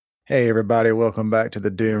Hey, everybody. Welcome back to the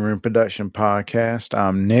Doom Room Production Podcast.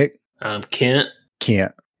 I'm Nick. I'm Kent.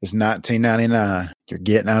 Kent, it's 1999. You're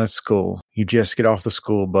getting out of school. You just get off the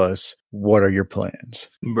school bus. What are your plans?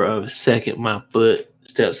 Bro, the second my foot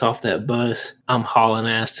steps off that bus, I'm hauling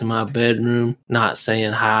ass to my bedroom, not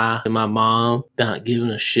saying hi to my mom, not giving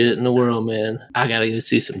a shit in the world, man. I gotta go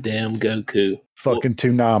see some damn Goku. Fucking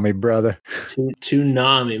Toonami, brother.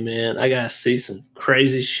 Toonami, man. I gotta see some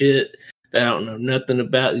crazy shit that I don't know nothing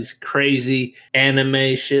about. These crazy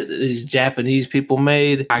anime shit that these Japanese people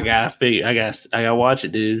made. I gotta watch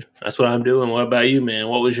it, dude. That's what I'm doing. What about you, man?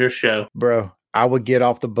 What was your show? Bro, I would get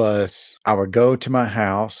off the bus. I would go to my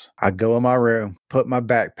house. I'd go in my room, put my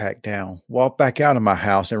backpack down, walk back out of my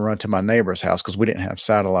house and run to my neighbor's house because we didn't have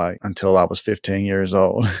satellite until I was 15 years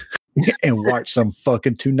old and watch some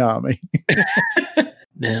fucking Toonami.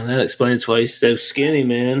 Man, that explains why he's so skinny,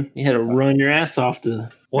 man. You had to run your ass off to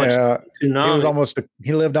watch Toonami.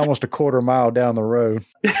 He lived almost a quarter mile down the road.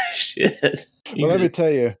 Shit. Well, let me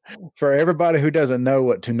tell you, for everybody who doesn't know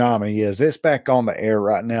what Toonami is, it's back on the air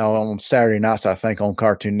right now on Saturday nights, I think, on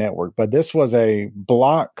Cartoon Network. But this was a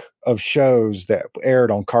block of shows that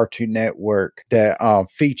aired on Cartoon Network that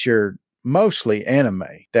featured mostly anime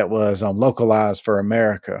that was localized for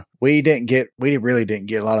America. We really didn't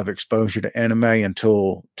get a lot of exposure to anime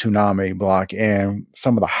until Toonami block, and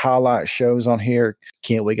some of the highlight shows on here.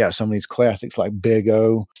 We got some of these classics like Big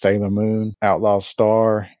O, Sailor Moon, Outlaw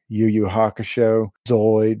Star, Yu Yu Hakusho,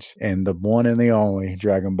 Zoids, and the one and the only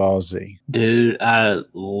Dragon Ball Z. Dude, I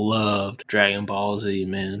loved Dragon Ball Z,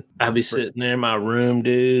 man. I'd be sitting there in my room,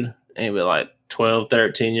 dude, and be like 12,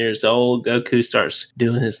 13 years old. Goku starts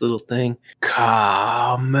doing his little thing.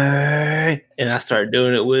 Kame. And I start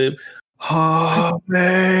doing it with him.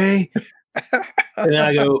 Kame. And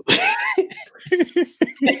I go,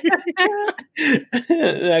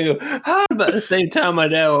 and I go, ah, about the same time my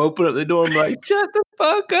dad will open up the door and be like, shut the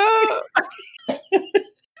fuck up.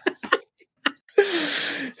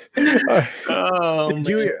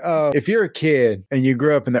 If you're a kid and you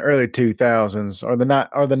grew up in the early 2000s or the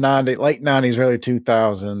 90s, late 90s, early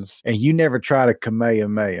 2000s, and you never tried a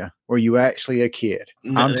Kamehameha, were you actually a kid?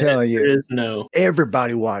 No, I'm telling you, no.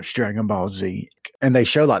 Everybody watched Dragon Ball Z, and they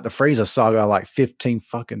showed like the Frieza saga like 15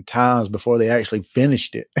 fucking times before they actually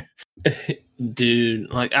finished it. Dude,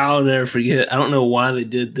 like I'll never forget. I don't know why they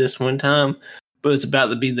did this one time, but it's about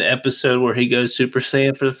to be the episode where he goes Super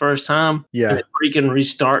Saiyan for the first time. Yeah. And they freaking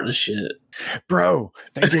restart the shit. Bro,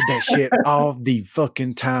 they did that shit all the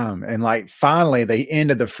fucking time. And like finally they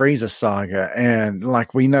ended the Frieza saga. And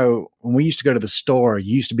like we know when we used to go to the store,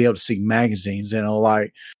 you used to be able to see magazines and it'll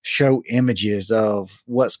like show images of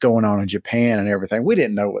what's going on in Japan and everything. We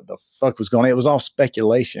didn't know what the fuck was going on. It was all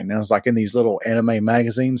speculation. It was like in these little anime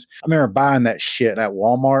magazines. I remember buying that shit at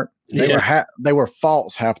Walmart. They were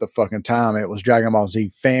false half the fucking time. It was Dragon Ball Z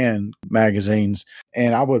fan magazines.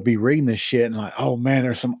 And I would be reading this shit and like, oh man,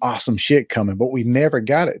 there's some awesome shit coming. But we never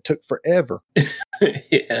got it. It took forever.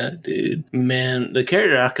 Yeah, dude. Man, the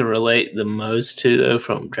character I can relate the most to, though,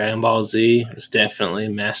 from Dragon Ball Z was definitely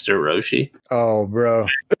Master Roshi. Oh, bro.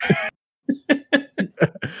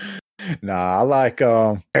 Nah, I like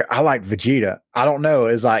Vegeta. I don't know.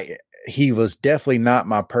 It's like he was definitely not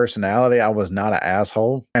my personality. I was not an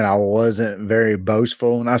asshole, and I wasn't very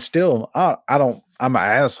boastful. And I'm an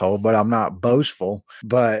asshole, but I'm not boastful.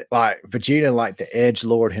 But like Vegeta, like the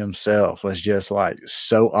edgelord himself, was just like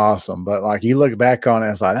so awesome. But like you look back on it,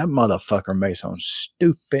 it's like that motherfucker made some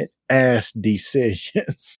stupid ass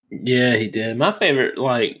decisions. Yeah, he did. My favorite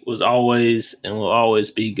was always and will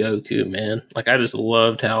always be Goku, man. Like I just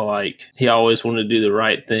loved how he always wanted to do the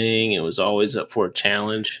right thing and was always up for a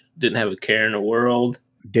challenge. Didn't have a care in the world.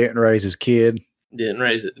 Didn't raise his kid.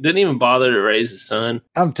 Didn't even bother to raise his son.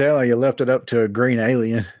 I'm telling you, left it up to a green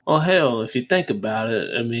alien. Well, hell, if you think about it,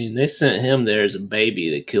 I mean, they sent him there as a baby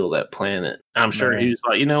to kill that planet. I'm sure he was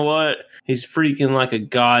like, you know what? He's freaking like a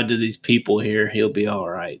god to these people here. He'll be all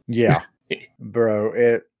right. Yeah,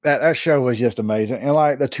 bro. That show was just amazing. And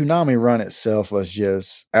like the Toonami run itself was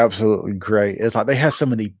just absolutely great. It's like they had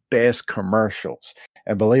some of the best commercials.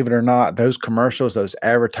 And believe it or not, those commercials, those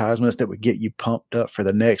advertisements that would get you pumped up for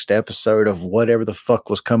the next episode of whatever the fuck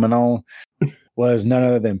was coming on was none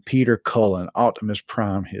other than Peter Cullen, Optimus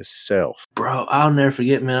Prime himself. Bro, I'll never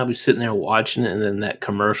forget, man. I'll be sitting there watching it and then that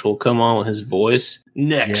commercial will come on with his voice.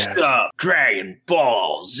 Next up, Dragon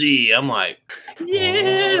Ball Z. I'm like,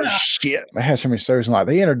 yeah. Oh, shit. They had so many series. Like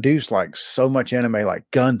they introduced like so much anime, like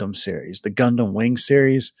Gundam series. The Gundam Wing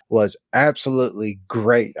series was absolutely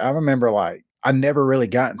great. I remember I never really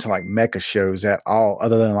got into like mecha shows at all,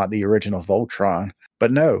 other than like the original Voltron.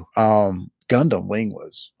 But no, Gundam Wing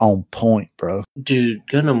was on point, bro. Dude,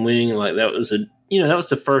 Gundam Wing, like that was that was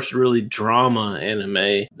the first really drama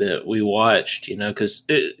anime that we watched,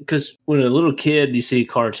 because when a little kid, you see a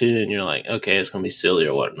cartoon and you're like, okay, it's going to be silly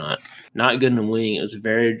or whatnot. Not Gundam Wing. It was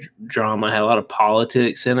very drama, had a lot of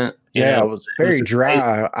politics in it. Yeah, it was very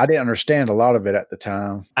dry. I didn't understand a lot of it at the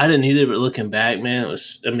time. I didn't either, but looking back, man,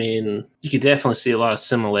 you could definitely see a lot of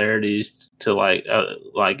similarities to like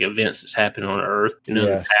events that's happened on Earth, in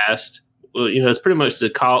the past. Well, it's pretty much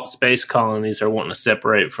the space colonies are wanting to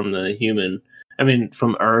separate from the human.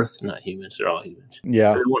 From Earth, not humans. They're all humans.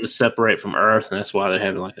 Yeah. They want to separate from Earth, and that's why they're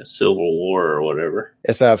having like a civil war or whatever.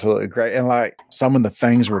 It's absolutely great. And like some of the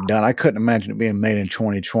things were done, I couldn't imagine it being made in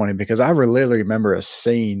 2020 because I literally remember a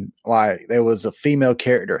scene like there was a female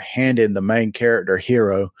character handing the main character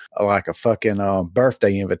hero like a fucking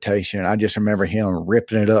birthday invitation. I just remember him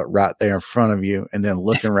ripping it up right there in front of you and then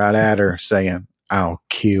looking right at her saying, "I'll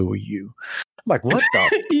kill you." Like, what the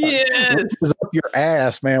fuck? Yes. What is up your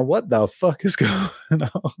ass, man? What the fuck is going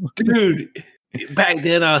on? Dude, back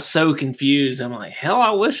then I was so confused. I'm like, hell,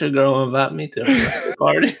 I wish a girl would invite me to a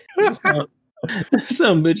party.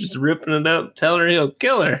 Some bitch is ripping it up, telling her he'll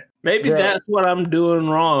kill her. Maybe that's what I'm doing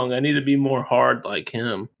wrong. I need to be more hard like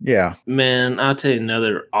him. Yeah. Man, I'll tell you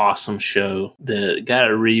another awesome show that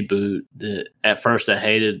got a reboot that at first I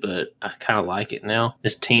hated, but I kind of like it now.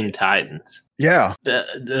 It's Teen Titans. Yeah.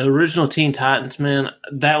 The original Teen Titans, man,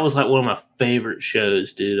 that was like one of my favorite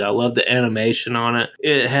shows, dude. I love the animation on it.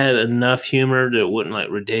 It had enough humor that it wasn't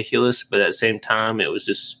like ridiculous, but at the same time, it was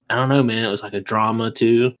just, I don't know, man, it was like a drama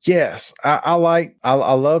too. Yes. I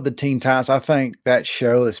love the Teen Titans. I think that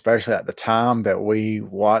show, especially at the time that we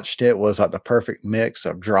watched it, was like the perfect mix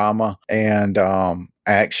of drama and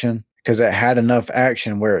action. Because it had enough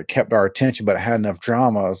action where it kept our attention, but it had enough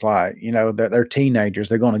drama. It's like, they're teenagers.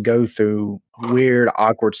 They're going to go through weird,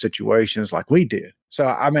 awkward situations like we did. So,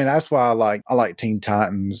 that's why I like Teen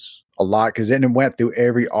Titans a lot, because then it went through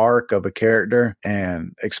every arc of a character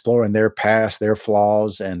and exploring their past, their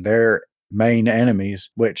flaws, and their main enemies,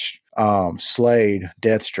 which Slade,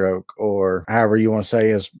 Deathstroke, or however you want to say,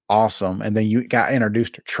 is awesome. And then you got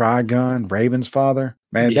introduced to Trigun, Raven's father.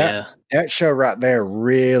 Man, that show right there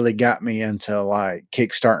really got me into like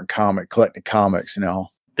kickstarting collecting comics,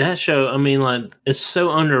 That show, it's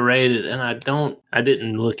so underrated, and I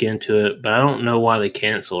didn't look into it, but I don't know why they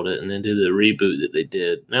canceled it and then did the reboot that they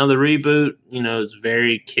did. Now the reboot, it's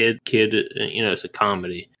very kid, it's a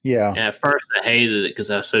comedy. Yeah. And at first I hated it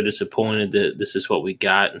because I was so disappointed that this is what we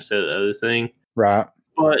got instead of the other thing. Right.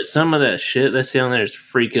 But some of that shit they say on there is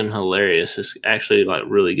freaking hilarious. It's actually like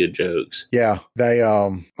really good jokes. Yeah. They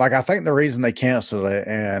I think the reason they canceled it,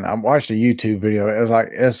 and I watched a YouTube video,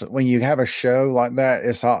 it's when you have a show like that,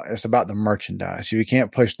 it's about the merchandise. You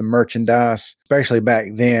can't push the merchandise, especially back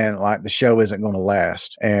then, like the show isn't going to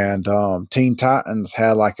last. And Teen Titans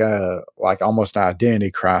had like almost an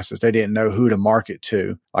identity crisis. They didn't know who to market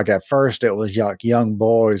to. Like at first it was like young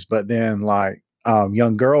boys, but then like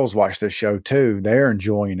young girls watch this show too. They're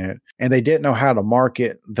enjoying it. And they didn't know how to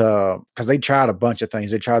market because they tried a bunch of things.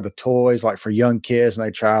 They tried the toys like for young kids, and they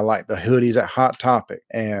tried like the hoodies at Hot Topic,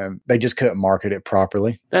 and they just couldn't market it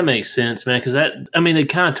properly. That makes sense, man. Because they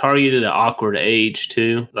kind of targeted an awkward age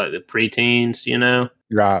too, like the preteens,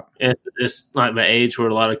 Right. It's like the age where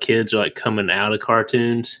a lot of kids are like coming out of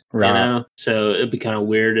cartoons, right? So it'd be kind of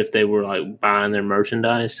weird if they were like buying their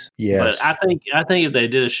merchandise. Yes. But I think if they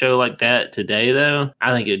did a show like that today, though,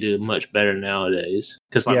 I think it'd do much better nowadays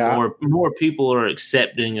because more people are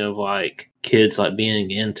accepting of like kids like being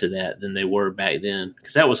into that than they were back then.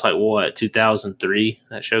 Because that was like what 2003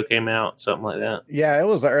 that show came out, something like that. Yeah, it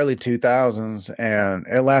was the early 2000s, and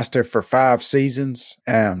it lasted for 5 seasons,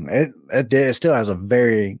 and it still has a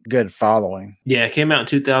very good following. Yeah, it came out in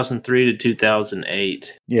 2003 to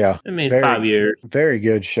 2008. Yeah, 5 years. Very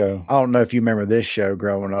good show. I don't know if you remember this show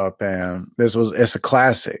growing up, and it's a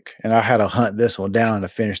classic, and I had to hunt this one down to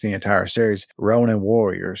finish the entire series. Ronin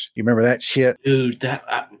Warriors. You remember that shit, dude?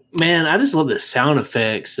 I just love the sound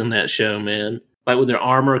effects in that show, man. Like with their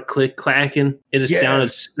armor clacking, it just sounded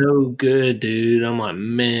so good, dude. I'm like,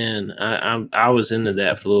 man, I was into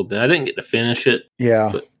that for a little bit. I didn't get to finish it. Yeah,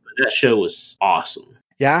 but that show was awesome.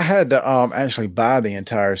 Yeah, I had to actually buy the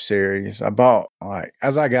entire series. I bought, like,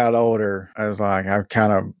 as I got older, I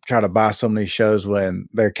kind of tried to buy some of these shows when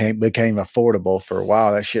they became affordable. For a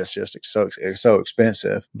while, that shit's just so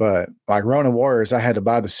expensive. But like Ronin Warriors, I had to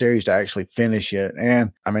buy the series to actually finish it.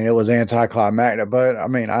 And it was anticlimactic, but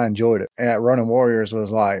I enjoyed it. And Ronin Warriors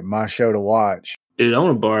was like my show to watch. Dude, I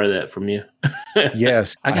want to borrow that from you.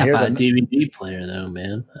 Yes. I got my DVD player though,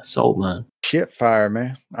 man. I sold mine. Shit fire,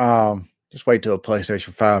 man. Just wait till a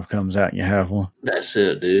PlayStation 5 comes out and you have one. That's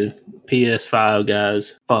it, dude. PS5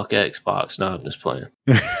 guys, fuck Xbox. No, I'm just playing.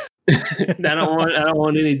 I don't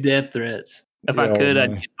want any death threats. If I could,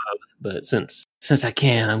 I'd get both. But since I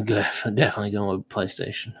can, I'm good. I'm definitely going with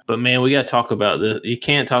PlayStation. But man, we got to talk about this. You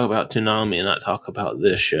can't talk about Toonami and not talk about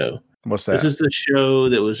this show. What's that? This is the show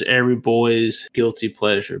that was every boy's guilty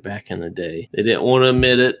pleasure back in the day. They didn't want to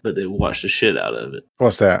admit it, but they watched the shit out of it.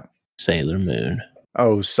 What's that? Sailor Moon.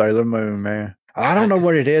 Oh, Sailor Moon, man. I don't know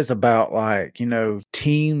what it is about, like, you know,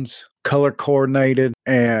 teams color coordinated,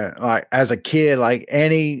 and like as a kid, like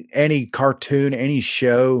any cartoon, any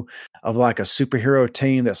show of like a superhero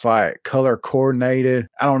team that's like color coordinated.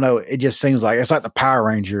 I don't know. It just seems like it's like the Power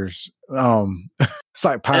Rangers. It's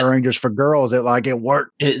like Power Rangers for girls. It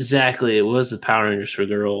worked. Exactly. It was the Power Rangers for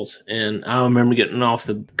girls. And I remember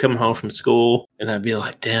coming home from school and I'd be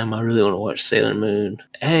like, damn, I really want to watch Sailor Moon.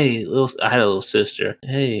 Hey, I had a little sister.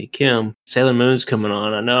 Hey, Kim, Sailor Moon's coming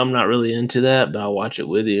on. I know I'm not really into that, but I'll watch it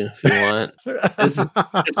with you if you want.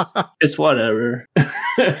 It's whatever.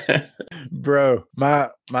 Bro, my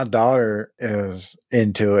daughter is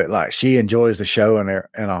into it. Like, she enjoys the show and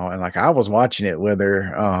all. And like, I was watching it with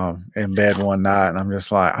her in bed one night, and I'm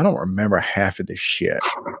just like, I don't remember half of this shit.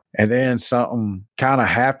 And then something kind of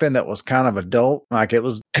happened that was kind of adult. Like, it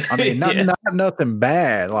was, I mean, not nothing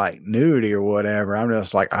bad, like nudity or whatever. I'm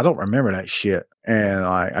just like, I don't remember that shit. And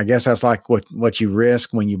like, I guess that's like what you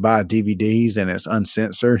risk when you buy DVDs and it's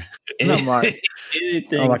uncensored. And I'm like, I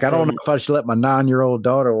don't know if I should let my 9-year-old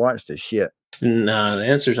daughter watch this shit. No, the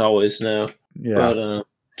answer's always no. Yeah. But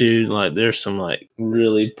dude, like, there's some like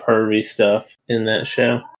really pervy stuff in that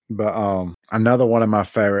show. But another one of my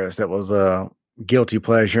favorites that was a guilty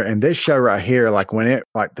pleasure, and this show right here, like when it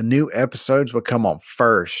like the new episodes would come on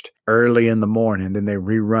first early in the morning, then they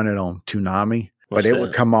rerun it on Toonami. But it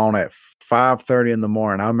would come on at 5:30 in the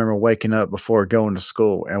morning. I remember waking up before going to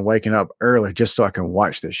school and waking up early just so I can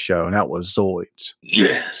watch this show, and that was Zoids.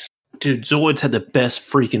 Yes. Dude, Zoids had the best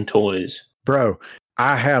freaking toys. Bro,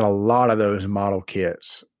 I had a lot of those model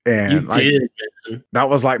kits. And you did, man. That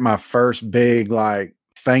was like my first big like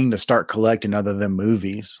thing to start collecting other than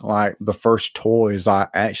movies. Like the first toys I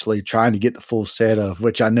actually tried to get the full set of,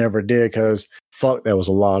 which I never did because fuck, there was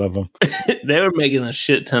a lot of them. They were making a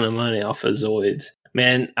shit ton of money off of Zoids.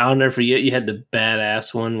 Man, I'll never forget, you had the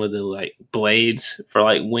badass one with the like blades for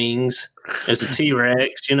like wings. There's a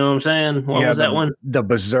T-Rex, you know what I'm saying? What was that one? The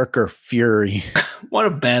Berserker Fury. What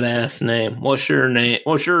a badass name. What's your name?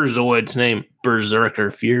 What's your Zoid's name?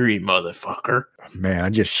 Berserker Fury, motherfucker. Man, I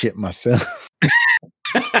just shit myself.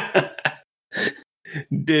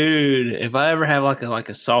 Dude, if I ever have like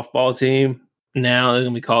a softball team, now they're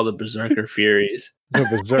gonna be called the Berserker Furies. The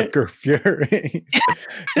Berserker Furies.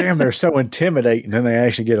 Damn, they're so intimidating, and they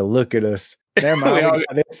actually get a look at us. Never mind.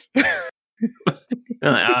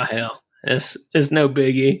 Hell, it's no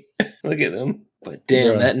biggie. Look at them. But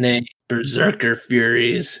damn, that name, Berserker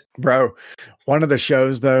Furies. Bro, one of the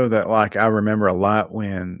shows though that like I remember a lot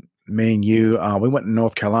when me and you, we went to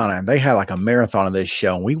North Carolina, and they had like a marathon of this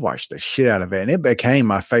show, and we watched the shit out of it, and it became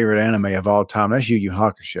my favorite anime of all time. That's Yu Yu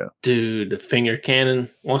Hakusho. Dude, the finger cannon.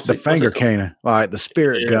 What's the finger cannon? Like the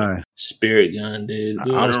spirit gun. Spirit gun, dude.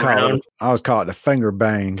 I was called the finger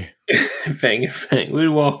bang. Finger bang. We'd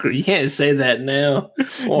walk. You can't say that now.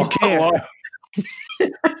 You can't.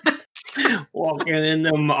 Walking in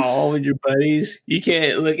the mall with your buddies, you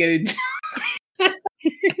can't look at each.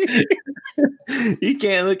 You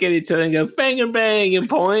can't look at each other and go finger bang and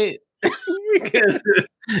point because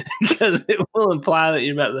it will imply that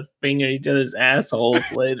you're about to finger each other's assholes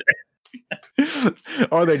later.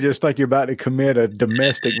 Or they just think you're about to commit a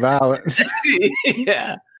domestic violence.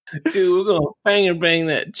 Yeah, dude, we're gonna finger bang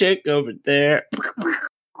that chick over there.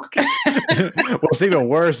 What's even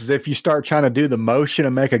worse is if you start trying to do the motion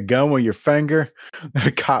and make a gun with your finger,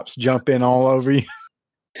 the cops jump in all over you.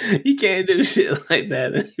 You can't do shit like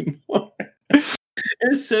that anymore.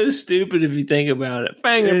 It's so stupid if you think about it.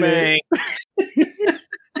 Finger bang.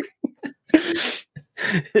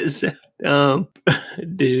 It's so dumb.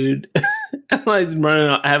 Dude. I'm like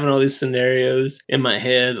having all these scenarios in my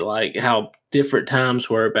head, like how different times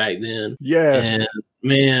were back then. Yeah. And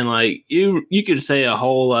man, like you could say a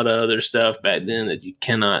whole lot of other stuff back then that you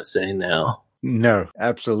cannot say now. No,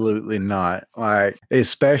 absolutely not. Like,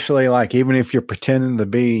 especially like even if you're pretending to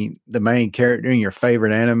be the main character in your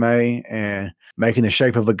favorite anime and making the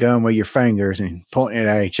shape of a gun with your fingers and pointing it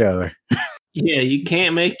at each other. Yeah, you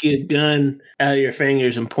can't make a gun out of your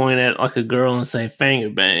fingers and point at it like a girl and say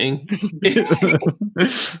finger bang.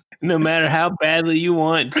 No matter how badly you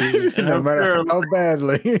want to. No matter how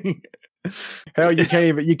badly. Hell, you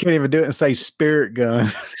can't even do it and say spirit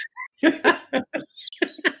gun.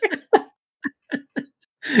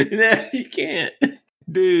 No, you can't.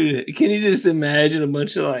 Dude, can you just imagine a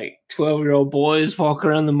bunch of like 12-year-old boys walking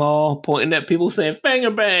around the mall pointing at people saying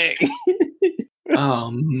 "Banger bang"?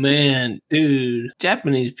 Oh man, dude,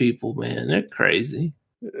 Japanese people, man, they're crazy.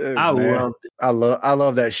 I Man, love it. I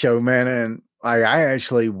love that show, man. And I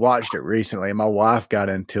actually watched it recently. My wife got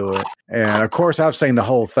into it, and of course, I've seen the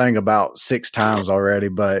whole thing about 6 times already.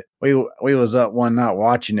 But we was up one night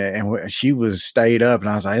watching it, and she was stayed up,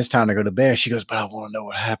 and I was like, "It's time to go to bed." She goes, "But I want to know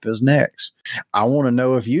what happens next. I want to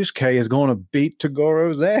know if Yusuke is going to beat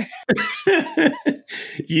Togoro's ass."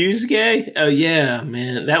 Yusuke? Oh yeah,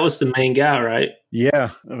 man, that was the main guy, right?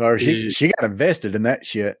 Yeah, or she Dude. got invested in that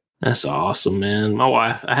shit. That's awesome, man. My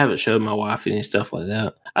wife, I haven't showed my wife any stuff like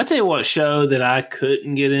that. I tell you what show that I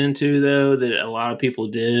couldn't get into, though, that a lot of people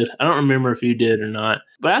did. I don't remember if you did or not,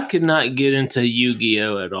 but I could not get into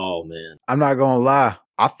Yu-Gi-Oh! At all, man. I'm not going to lie.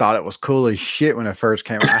 I thought it was cool as shit when it first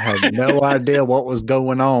came out. I had no idea what was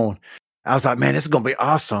going on. I was like, man, this is going to be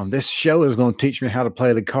awesome. This show is going to teach me how to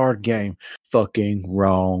play the card game. Fucking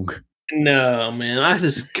wrong. No, man. I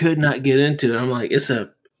just could not get into it. I'm like,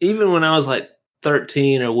 even when I was like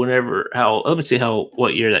 13 or whenever, let me see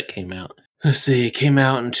what year that came out. Let's see, it came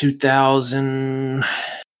out in 2000.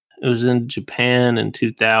 It was in Japan in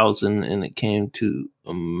 2000, and it came to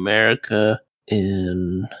America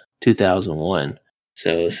in 2001.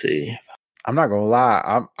 So let's see. I'm not gonna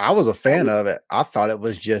lie, I was a fan of it. I thought it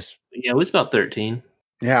was just it was about 13.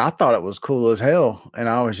 Yeah, I thought it was cool as hell, and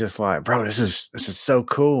I was just like, bro, this is so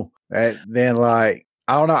cool. And then like,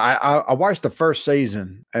 I don't know. I watched the first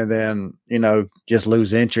season and then, just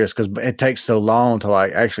lose interest because it takes so long to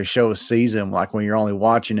like actually show a season. Like when you're only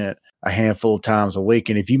watching it a handful of times a week.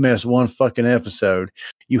 And if you miss one fucking episode,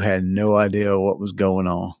 you had no idea what was going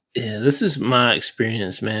on. Yeah, this is my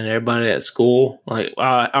experience, man. Everybody at school, like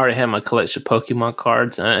I already had my collection of Pokemon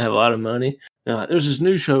cards and I didn't have a lot of money. Like, there's this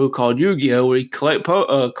new show called Yu-Gi-Oh! Where you collect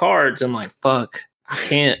cards. I'm like, fuck. I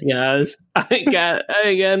can't, guys. I ain't got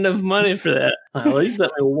enough money for that. At least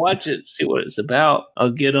let me watch it, see what it's about.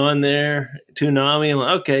 I'll get on there, Toonami. I'm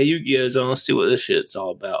like, okay, Yu-Gi-Oh's on. Let's see what this shit's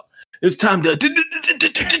all about. It's time to do.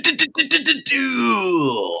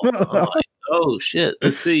 I'm like, oh shit,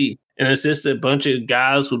 let's see. And it's just a bunch of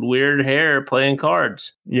guys with weird hair playing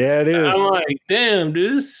cards. Yeah, it is. I'm like, damn,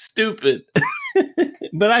 dude, this is stupid.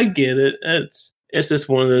 But I get it. It's just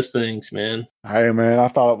one of those things, man. Hey, man, I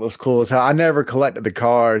thought it was cool as hell. I never collected the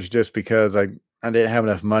cards just because I didn't have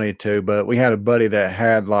enough money to, but we had a buddy that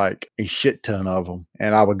had like a shit ton of them,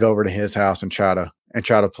 and I would go over to his house and try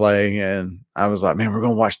to play. And I was like, man, we're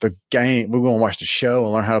going to watch the game. We're going to watch the show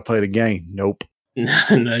and learn how to play the game. Nope.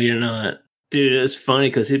 No, you're not. Dude, it's funny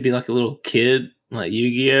because he'd be like a little kid, like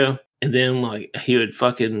Yu-Gi-Oh! And then like he would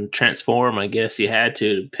fucking transform. I guess he had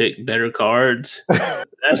to pick better cards.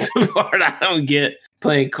 That's the part I don't get.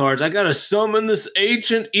 Playing cards. I gotta summon this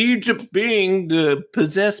ancient Egypt being to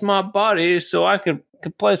possess my body so I could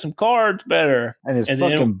play some cards better. And his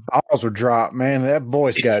fucking balls would drop, man. That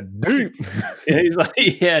voice got deep. He's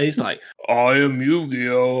like, I am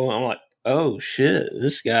Yu-Gi-Oh! I'm like, oh shit,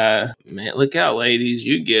 this guy, man, look out, ladies.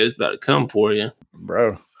 Yu-Gi-Oh's about to come for you.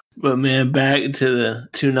 Bro. But man, back to the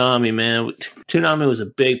Toonami, man. Toonami was a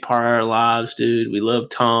big part of our lives, dude. We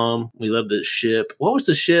loved Tom. We loved the ship. What was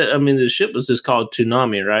the ship? I mean, the ship was just called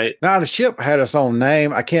Toonami, right? No, the ship had its own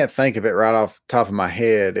name. I can't think of it right off the top of my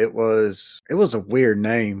head. It was a weird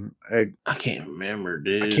name. I can't remember,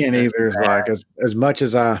 dude. I can't either. It's like as much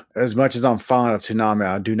as I'm fond of Toonami,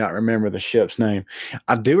 I do not remember the ship's name.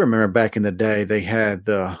 I do remember back in the day they had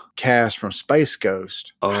the cast from Space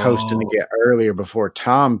Ghost hosting it earlier before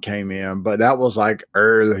Tom came in, but that was like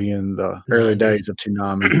early in the early days of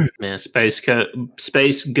Toonami. Man, Space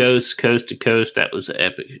Ghost Coast to Coast, that was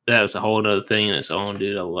epic. That was a whole other thing in its own,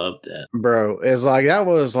 dude. I loved that. Bro, it's like that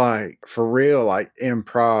was like for real, like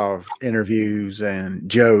improv interviews and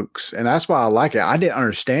jokes. And that's why I like it. I didn't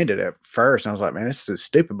understand it at first. I was like, man, this is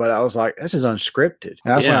stupid. But I was like, this is unscripted.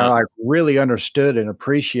 And that's when I like really understood and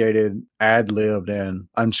appreciated ad-libbed and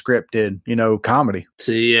unscripted, comedy.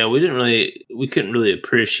 So yeah, we couldn't really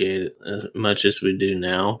appreciate it as much as we do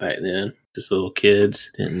now back then. Just little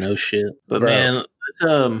kids didn't know shit. But man,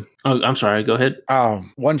 I'm sorry, go ahead.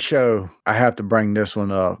 One show, I have to bring this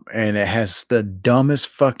one up, and it has the dumbest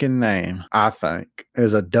fucking name, I think.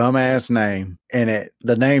 It's a dumbass name, and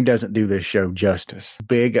the name doesn't do this show justice.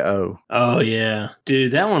 Big O. Oh, yeah.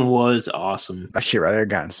 Dude, that one was awesome. That shit right there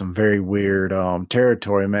got in some very weird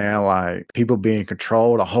territory, man. Like, people being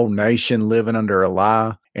controlled, a whole nation living under a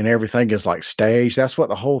lie. and everything is like staged. That's what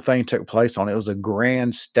the whole thing took place on. It was a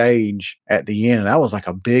grand stage at the end. And that was like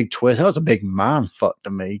a big twist. That was a big mind fuck to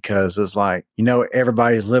me because it's like,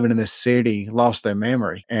 everybody's living in this city lost their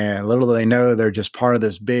memory. And little do they know they're just part of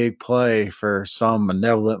this big play for some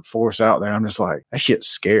malevolent force out there. I'm just like, that shit's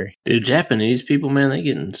scary. Dude, Japanese people, man, they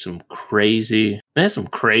getting some crazy. They have some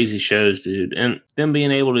crazy shows, dude. And them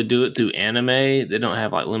being able to do it through anime, they don't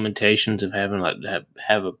have like limitations of having like to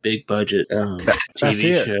have a big budget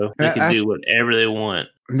TV show. They can do whatever they want.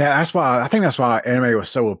 That's why I think that's why anime was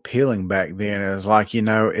so appealing back then. Is like,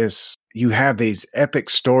 you have these epic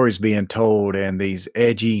stories being told and these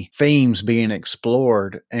edgy themes being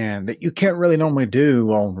explored, and that you can't really normally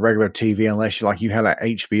do on regular TV unless you have like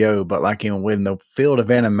HBO. But like in the field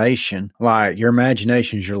of animation, like your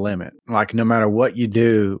imagination is your limit. Like no matter what you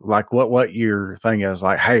do, like what your thing is,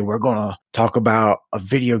 like, hey, we're gonna talk about a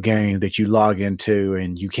video game that you log into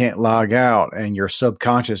and you can't log out and your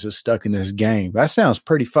subconscious is stuck in this game. That sounds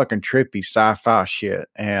pretty fucking trippy sci-fi shit.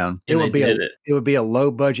 And it would be a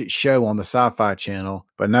low budget show on the Sci-Fi Channel,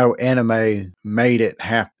 but no, anime made it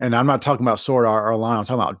happen. And I'm not talking about Sword Art Online, I'm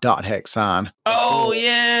talking about Dot Hack Sign. Oh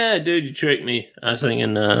yeah, dude, you tricked me. I was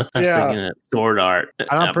thinking Sword Art.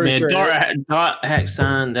 I'm pretty sure Dot Hack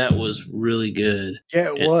Sign, that was really good.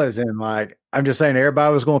 Yeah, it was. And like, I'm just saying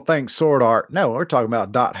everybody was going to think Sword Art. No, we're talking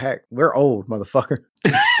about Dot Hack. We're old, motherfucker.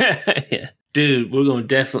 Yeah. Dude, we're going to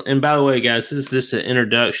definitely... And by the way, guys, this is just an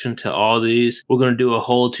introduction to all these. We're going to do a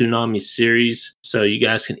whole Toonami series so you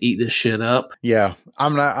guys can eat this shit up. Yeah.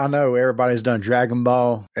 I know everybody's done Dragon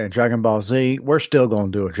Ball and Dragon Ball Z. We're still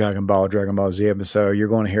going to do a Dragon Ball Z episode. You're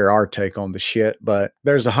going to hear our take on the shit, but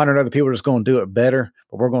there's 100 other people that's going to do it better.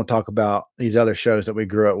 But we're going to talk about these other shows that we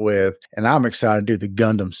grew up with. And I'm excited to do the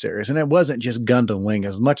Gundam series. And it wasn't just Gundam Wing.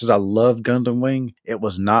 As much as I love Gundam Wing, it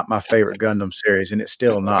was not my favorite Gundam series. And it's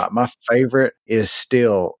still not. My favorite is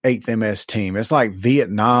still 8th MS Team. It's like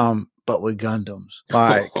Vietnam, but with Gundams.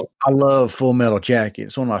 Like, I love Full Metal Jacket.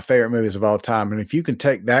 It's one of my favorite movies of all time. And if you can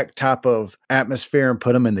take that type of atmosphere and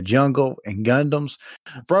put them in the jungle and Gundams,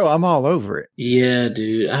 bro, I'm all over it. Yeah,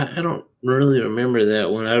 dude. I don't really remember that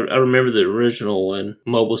one. I remember the original one,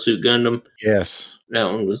 Mobile Suit Gundam. Yes. That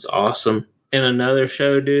one was awesome. And another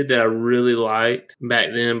show, dude, that I really liked back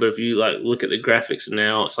then, but if you like look at the graphics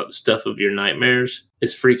now, it's like the stuff of your nightmares.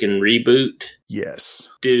 It's freaking Reboot. Yes.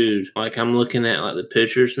 Dude, like I'm looking at like the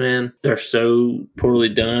pictures, man. They're so poorly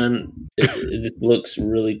done. It just looks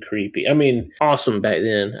really creepy. I mean, awesome back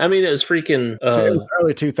then. I mean, it was freaking... it was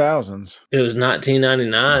early 2000s. It was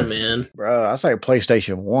 1999, man. Bro, I say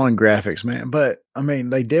PlayStation 1 graphics, man. But, I mean,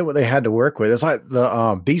 they did what they had to work with. It's like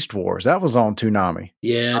the Beast Wars. That was on Toonami.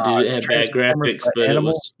 Yeah, dude, it had bad graphics, but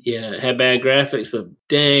it had bad graphics, but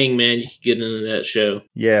dang, man, you could get into that show.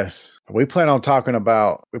 Yes. We plan on having a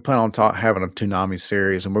Toonami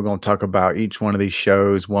series, and we're going to talk about each one of these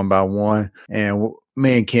shows one by one. And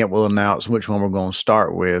me and Kent will announce which one we're going to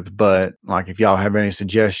start with. But like, if y'all have any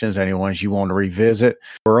suggestions, any ones you want to revisit,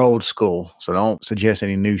 we're old school, so don't suggest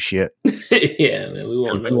any new shit. Yeah, man, we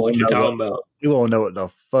won't know what you're talking about. We won't know what the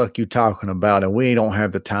fuck you talking about, and we don't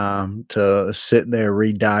have the time to sit there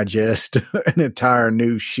redigest an entire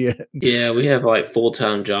new shit. Yeah, we have like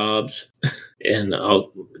full-time jobs, and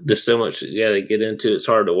there's so much you got to get into. It's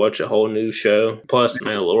hard to watch a whole new show. Plus,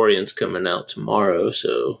 Mandalorian's coming out tomorrow,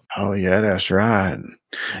 so. Oh yeah, that's right.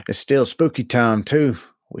 It's still spooky time too.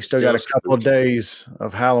 We still got a couple of days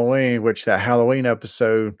of Halloween, which that Halloween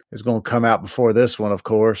episode is going to come out before this one, of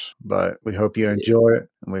course. But we hope you enjoy it,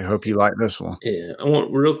 and we hope you like this one. Yeah, I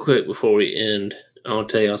want real quick before we end, I want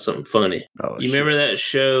to tell y'all something funny. You remember that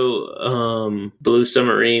show, Blue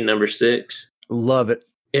Submarine #6? Love it.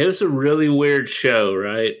 It was a really weird show,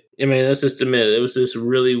 right? I mean, let's just admit it. It was this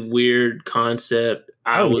really weird concept.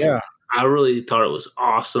 I really thought it was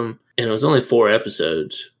awesome, and it was only 4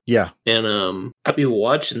 episodes. Yeah. And I'd be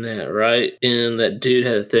watching that, right? And that dude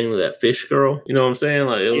had a thing with that fish girl. You know what I'm saying?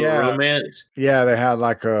 Like a little romance. Yeah, they had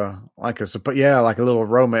like a little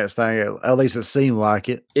romance thing. At least it seemed like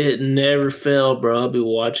it. It never fell, bro. I'd be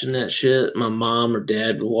watching that shit. My mom or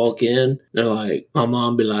dad would walk in. They're like, my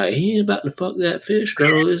mom be like, he ain't about to fuck that fish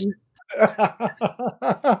girl, is he?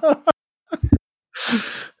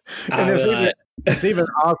 And it's even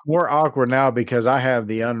more awkward now because I have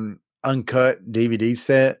the uncut DVD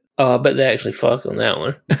set. Oh, I bet they actually fuck on that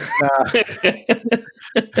one.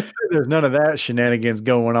 There's none of that shenanigans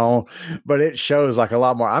going on, but it shows like a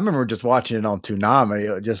lot more. I remember just watching it on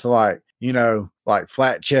Toonami, just like, like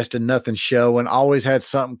flat chested, nothing showing, always had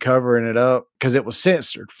something covering it up because it was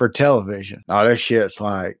censored for television. Oh, that shit's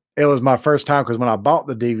like, it was my first time because when I bought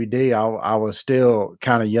the DVD, I was still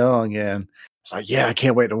kind of young and it's like, yeah, I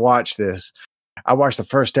can't wait to watch this. I watched the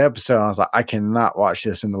first episode. And I was like, I cannot watch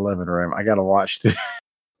this in the living room. I got to watch this.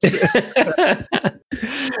 Dude,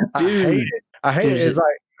 I hate it. It's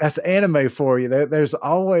like, that's anime for you. There's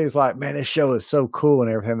always like, man, this show is so cool and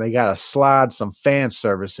everything. They got to slide some fan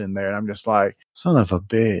service in there. And I'm just like, son of a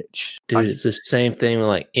bitch. Dude, it's the same thing with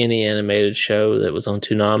like any animated show that was on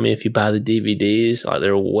Toonami. If you buy the DVDs, like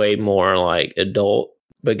they're way more like adult.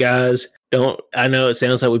 But guys, I know it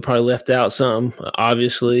sounds like we probably left out something.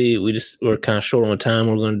 Obviously, we're kind of short on time.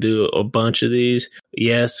 We're going to do a bunch of these.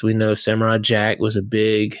 Yes, we know Samurai Jack was a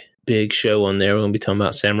big show on there. We're going to be talking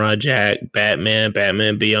about Samurai Jack, Batman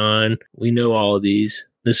Beyond. We know all of these.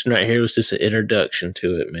 This one right here was just an introduction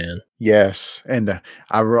to it, man. Yes. And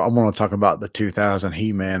I want to talk about the 2000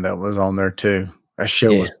 He-Man that was on there too. That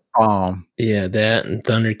show was bomb. Yeah, that and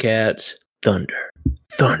Thundercats. Thunder.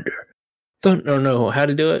 No, how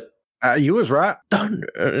to do it? You was right. Thunder.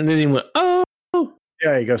 And then he went, oh.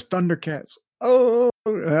 Yeah, he goes, Thundercats. Oh.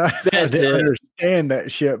 I didn't understand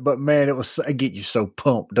that shit, but man, it get you so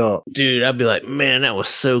pumped up. Dude, I'd be like, man, that was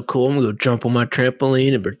so cool. I'm going to go jump on my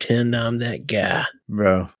trampoline and pretend I'm that guy.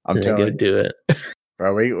 Bro, I'm telling you. Do it.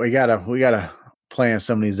 Bro, we gotta plan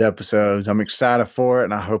some of these episodes. I'm excited for it,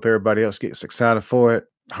 and I hope everybody else gets excited for it.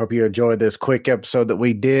 I hope you enjoyed this quick episode that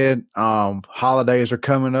we did. Holidays are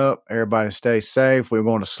coming up. Everybody stay safe. We're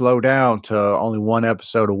going to slow down to only one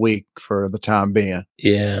episode a week for the time being.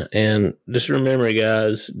 Yeah, and just remember,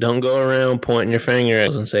 guys, don't go around pointing your finger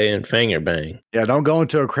at us and saying finger bang. Yeah, don't go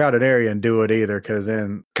into a crowded area and do it either, because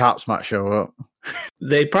then cops might show up.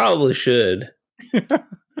 They probably should.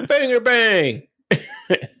 Finger bang!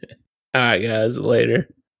 All right, guys, later.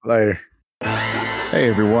 Hey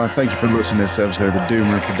everyone, thank you for listening to this episode of the Doom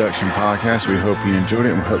Room Production Podcast. We hope you enjoyed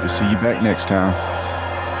it and we hope to see you back next time.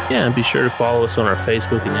 Yeah, and be sure to follow us on our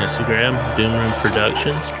Facebook and Instagram, Doom Room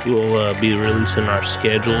Productions. We'll be releasing our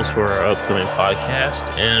schedules for our upcoming podcast,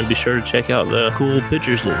 and be sure to check out the cool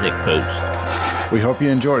pictures that Nick posts. We hope you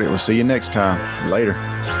enjoyed it. We'll see you next time. Later.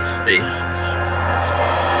 See ya.